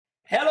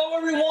Hello,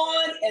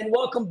 everyone, and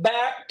welcome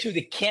back to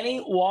the Kenny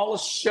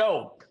Wallace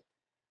Show.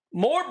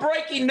 More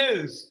breaking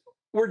news.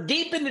 We're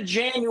deep into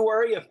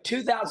January of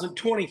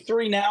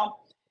 2023 now,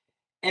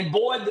 and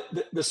boy,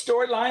 the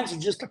storylines are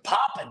just a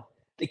popping.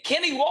 The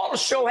Kenny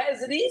Wallace Show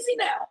has it easy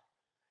now.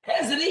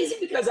 Has it easy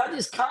because I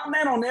just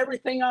comment on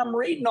everything I'm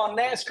reading on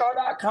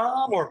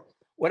NASCAR.com or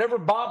whatever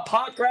Bob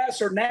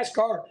Pockrass or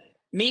NASCAR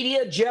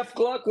media, Jeff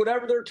Gluck,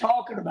 whatever they're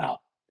talking about.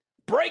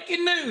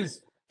 Breaking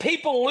news.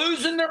 People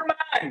losing their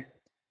mind.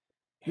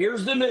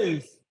 Here's the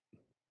news.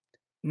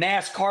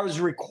 NASCAR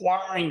is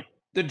requiring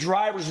the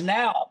drivers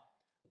now.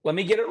 Let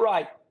me get it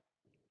right.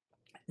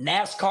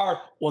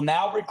 NASCAR will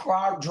now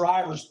require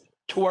drivers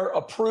to wear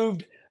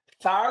approved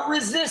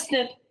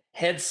fire-resistant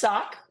head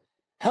sock,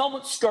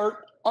 helmet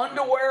skirt,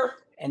 underwear,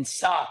 and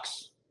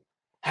socks.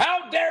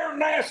 How dare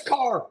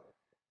NASCAR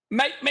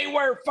make me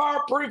wear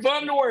fireproof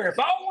underwear? If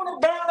I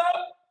want to burn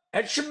up,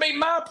 that should be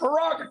my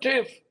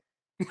prerogative.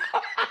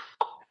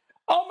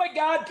 Oh my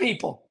God,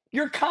 people.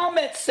 Your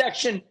comment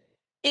section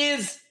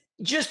is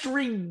just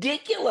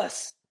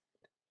ridiculous.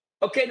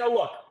 Okay, now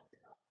look,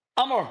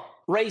 I'm a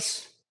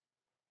race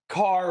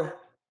car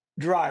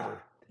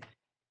driver.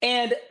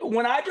 And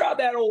when I drive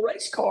that old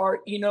race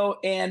car,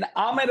 and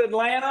I'm at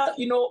Atlanta,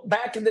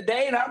 back in the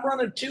day, and I'm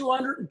running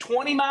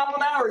 220 mile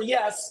an hour.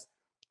 Yes,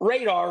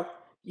 radar.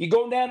 You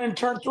go down in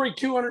turn 3,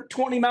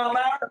 220 mile an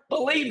hour.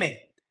 Believe me,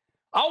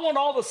 I want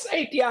all the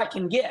safety I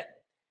can get.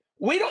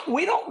 We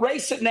don't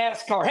race at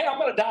NASCAR. Hey, I'm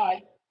going to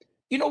die.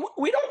 We don't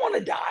want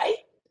to die.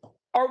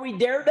 Are we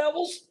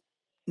daredevils?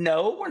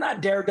 No, we're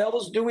not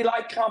daredevils. Do we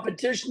like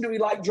competition? Do we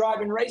like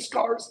driving race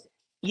cars?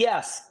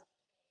 Yes.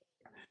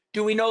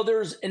 Do we know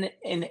there's an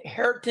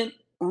inherent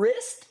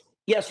risk?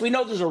 Yes, we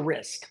know there's a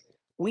risk.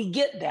 We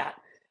get that.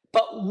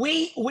 But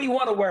we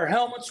want to wear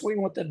helmets. We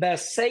want the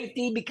best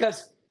safety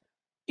because,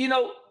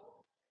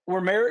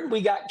 we're married.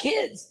 We got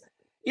kids.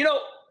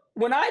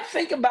 When I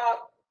think about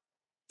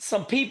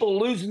some people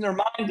losing their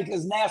mind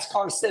because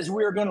NASCAR says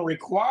we're going to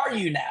require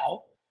you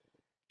now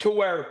to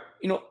wear,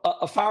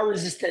 a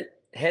fire-resistant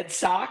head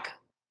sock,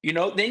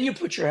 then you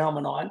put your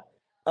helmet on,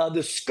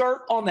 the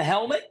skirt on the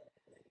helmet,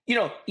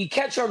 you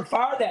catch on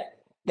fire,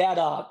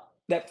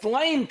 that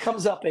flame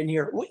comes up in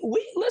here.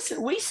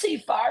 We see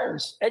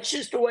fires. That's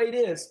just the way it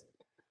is.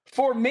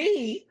 For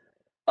me,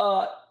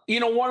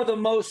 one of the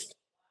most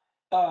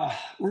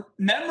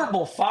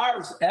memorable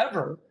fires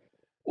ever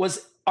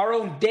was our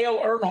own Dale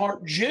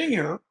Earnhardt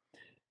Jr.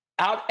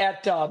 out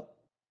at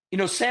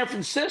San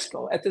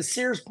Francisco at the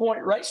Sears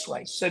Point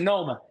Raceway,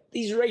 Sonoma.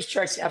 These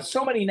racetracks have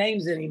so many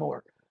names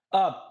anymore.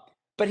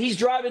 But he's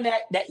driving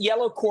that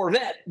yellow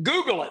Corvette.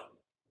 Google it.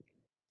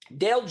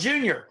 Dale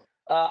Jr.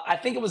 I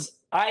think it was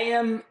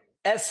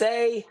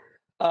IMSA.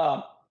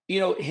 Him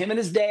and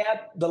his dad,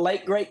 the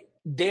late great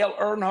Dale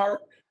Earnhardt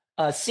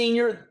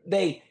Sr.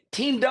 They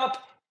teamed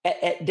up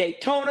at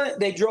Daytona.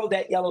 They drove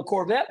that yellow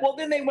Corvette. Well,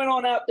 then they went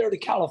on out there to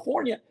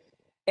California,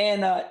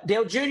 and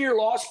Dale Jr.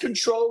 lost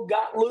control,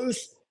 got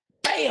loose.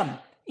 Bam!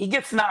 He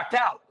gets knocked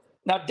out.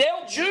 Now,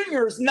 Dale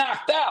Jr. is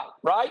knocked out,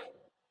 right?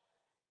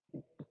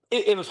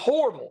 It was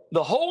horrible.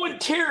 The whole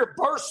interior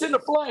bursts into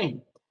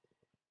flame.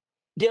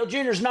 Dale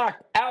Jr. is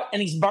knocked out,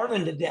 and he's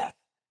burning to death.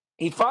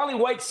 He finally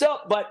wakes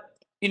up, but,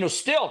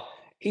 still,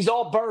 he's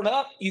all burned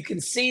up. You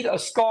can see a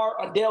scar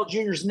on Dale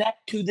Jr.'s neck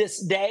to this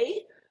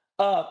day.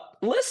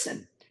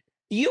 Listen,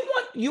 you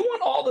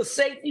want all the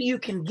safety you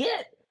can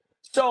get.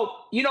 So,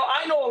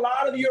 I know a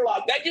lot of you are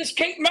like, they just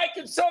keep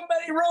making so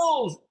many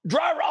rules.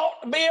 Driver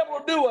ought to be able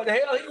to do what the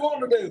hell he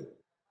want to do.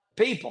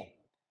 People,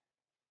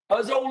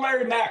 as old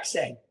Larry Mack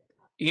said,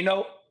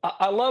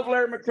 I love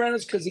Larry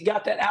McCrenish because he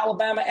got that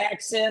Alabama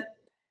accent.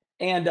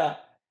 And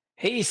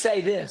he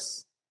say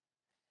this,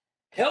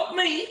 help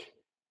me,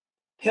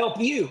 help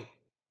you.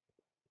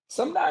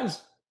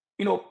 Sometimes,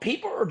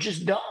 people are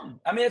just dumb.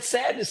 I mean, it's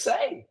sad to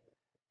say.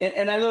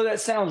 And I know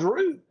that sounds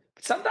rude.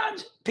 But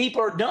sometimes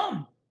people are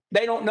dumb.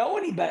 They don't know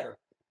any better.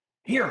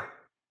 Here,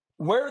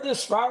 wear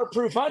this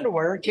fireproof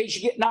underwear in case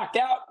you get knocked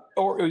out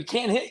or you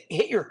can't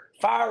hit your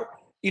fire,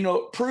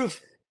 proof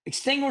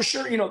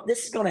extinguisher.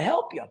 This is going to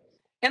help you.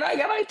 And I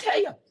got to tell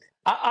you,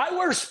 I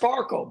wear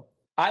Sparkle.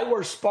 I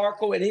wear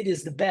Sparkle, and it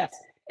is the best.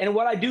 And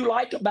what I do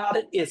like about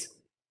it is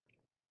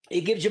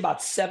it gives you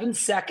about 7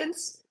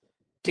 seconds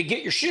to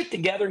get your shit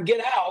together and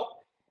get out.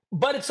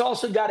 But it's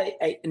also got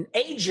an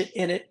agent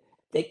in it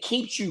that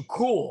keeps you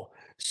cool.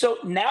 So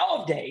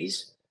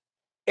nowadays,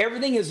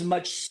 everything is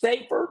much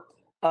safer.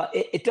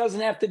 It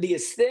doesn't have to be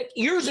as thick.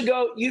 Years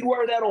ago, you'd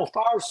wear that old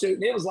fire suit,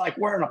 and it was like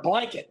wearing a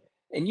blanket.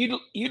 And you'd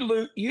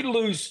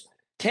lose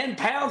 10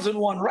 pounds in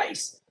one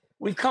race.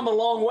 We've come a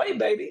long way,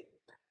 baby.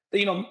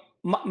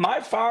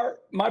 My fire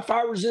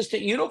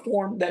resistant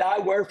uniform that I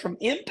wear from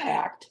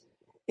Impact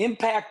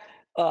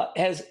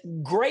has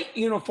great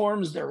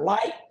uniforms. They're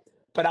light,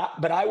 but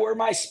I wear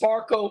my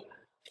Sparko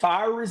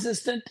fire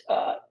resistant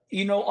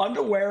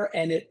underwear,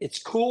 and it's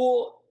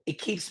cool. It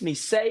keeps me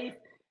safe,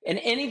 and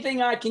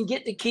anything I can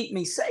get to keep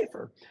me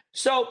safer.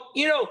 So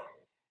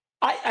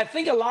I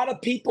think a lot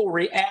of people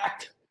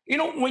react.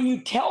 When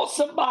you tell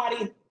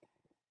somebody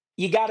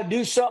you got to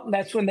do something,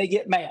 that's when they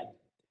get mad.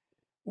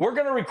 We're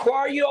going to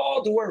require you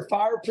all to wear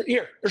fireproof.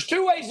 Here, there's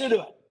two ways to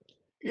do it.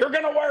 You're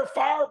going to wear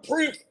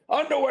fireproof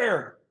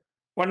underwear.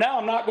 Well, now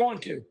I'm not going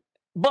to.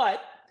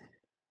 But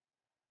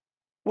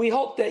we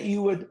hope that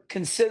you would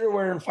consider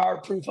wearing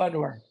fireproof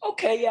underwear.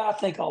 Okay, yeah, I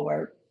think I'll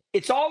wear it.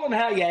 It's all in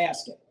how you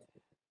ask it.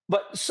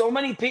 But so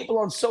many people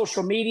on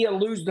social media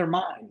lose their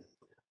mind.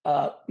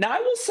 Now, I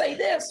will say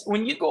this.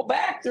 When you go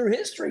back through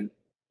history,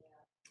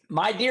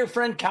 my dear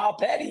friend Kyle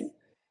Petty,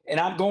 and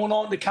I'm going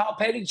on the Kyle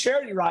Petty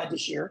charity ride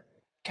this year.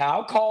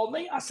 Kyle called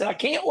me. I said, I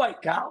can't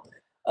wait, Kyle.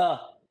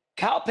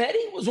 Kyle Petty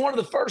was one of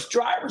the first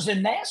drivers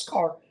in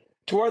NASCAR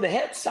to wear the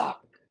headsock.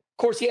 Of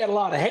course, he had a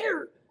lot of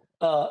hair.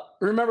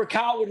 Remember,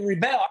 Kyle would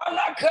rebel. I'm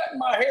not cutting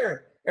my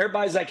hair.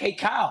 Everybody's like, hey,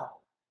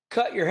 Kyle,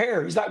 cut your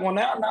hair. He's like, well,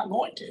 now I'm not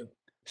going to.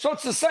 So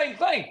it's the same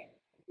thing.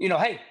 You know,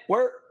 hey,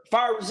 wear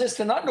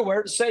fire-resistant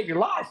underwear to save your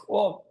life.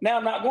 Well, now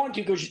I'm not going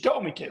to because you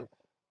told me to.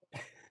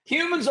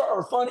 Humans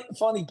are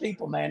funny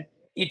people, man.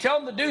 You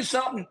tell them to do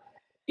something,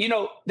 you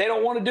know, they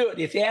don't want to do it.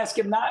 If you ask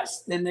them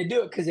nice, then they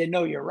do it because they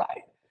know you're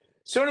right.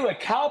 So anyway,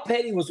 Kyle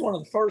Petty was one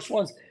of the first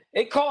ones.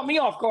 It caught me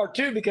off guard,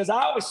 too, because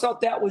I always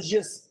thought that was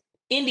just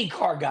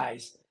IndyCar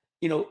guys.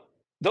 You know,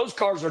 those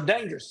cars are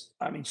dangerous.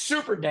 I mean,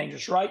 super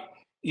dangerous, right?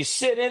 You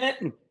sit in it,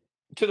 and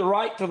to the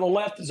right, to the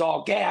left is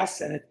all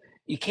gas, and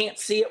you can't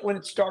see it when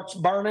it starts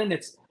burning.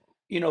 It's,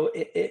 you know,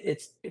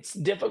 it's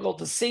difficult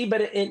to see.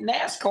 But in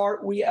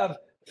NASCAR, we have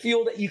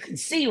fuel that you can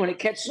see. When it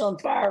catches on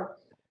fire,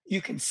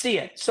 you can see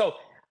it. So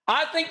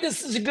I think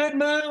this is a good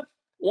move.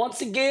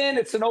 Once again,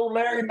 it's an old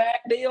Larry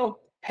Mack deal.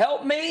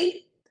 Help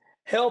me,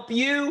 help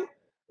you.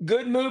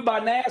 Good move by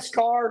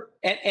NASCAR.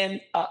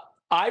 And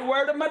I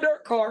wear it in my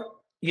dirt car.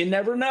 You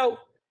never know.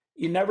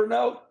 You never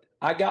know.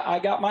 I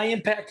got my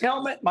Impact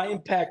helmet, my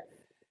Impact,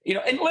 you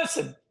know, and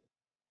listen,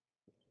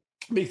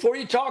 before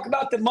you talk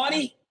about the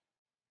money,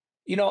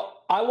 you know,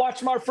 I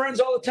watch my friends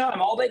all the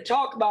time. All they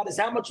talk about is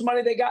how much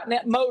money they got in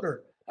that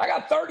motor. I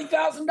got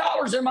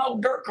 $30,000 in my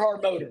own dirt car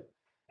motor.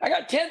 I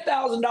got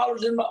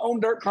 $10,000 in my own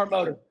dirt car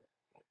motor,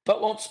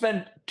 but won't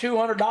spend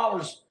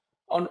 $200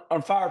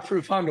 on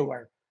fireproof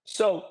underwear.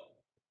 So,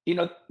 you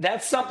know,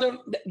 that's something,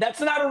 that's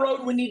not a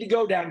road we need to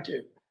go down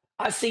to.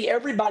 I see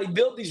everybody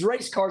build these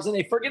race cars and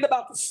they forget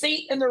about the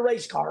seat in their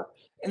race car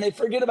and they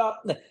forget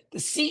about the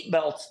seat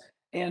belts.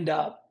 And,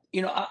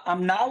 you know,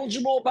 I'm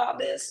knowledgeable about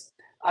this.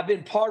 I've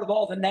been part of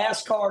all the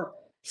NASCAR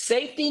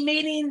safety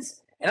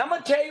meetings. And I'm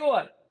going to tell you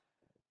what,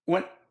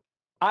 when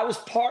I was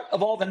part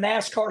of all the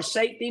NASCAR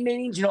safety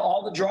meetings, you know,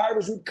 all the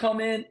drivers would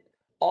come in,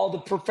 all the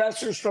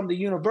professors from the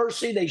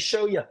university, they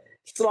show you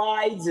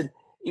slides and,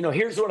 you know,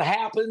 here's what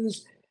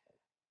happens.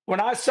 When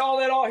I saw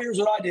that all, here's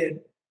what I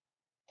did.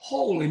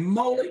 Holy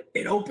moly,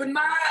 it opened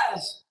my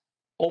eyes.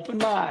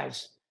 Opened my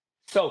eyes.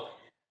 So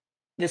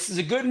this is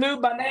a good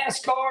move by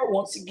NASCAR.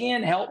 Once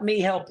again, help me,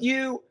 help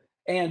you.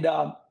 And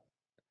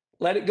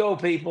let it go,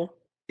 people.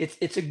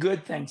 It's a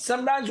good thing.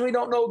 Sometimes we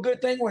don't know a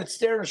good thing when it's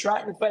staring us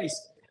right in the face.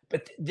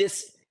 But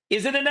this,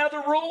 is it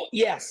another rule?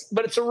 Yes.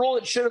 But it's a rule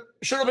that should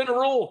have been a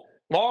rule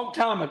a long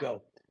time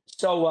ago.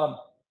 So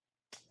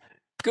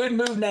good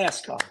move,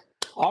 NASCAR.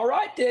 All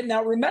right, then.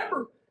 Now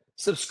remember,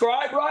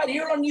 subscribe right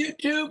here on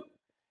YouTube.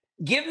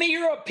 Give me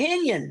your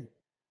opinion.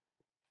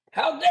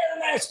 How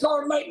dare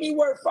NASCAR make me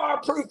wear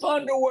fireproof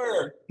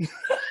underwear?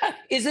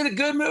 Is it a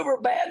good move or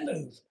a bad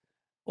move?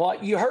 Well,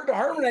 you heard the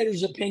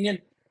Herminator's opinion.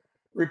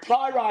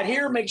 Reply right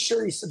here. Make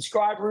sure you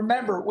subscribe.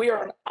 Remember, we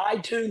are on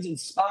iTunes and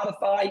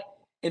Spotify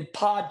in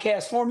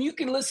podcast form. You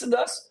can listen to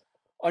us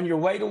on your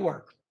way to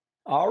work.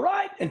 All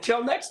right.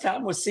 Until next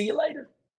time, we'll see you later.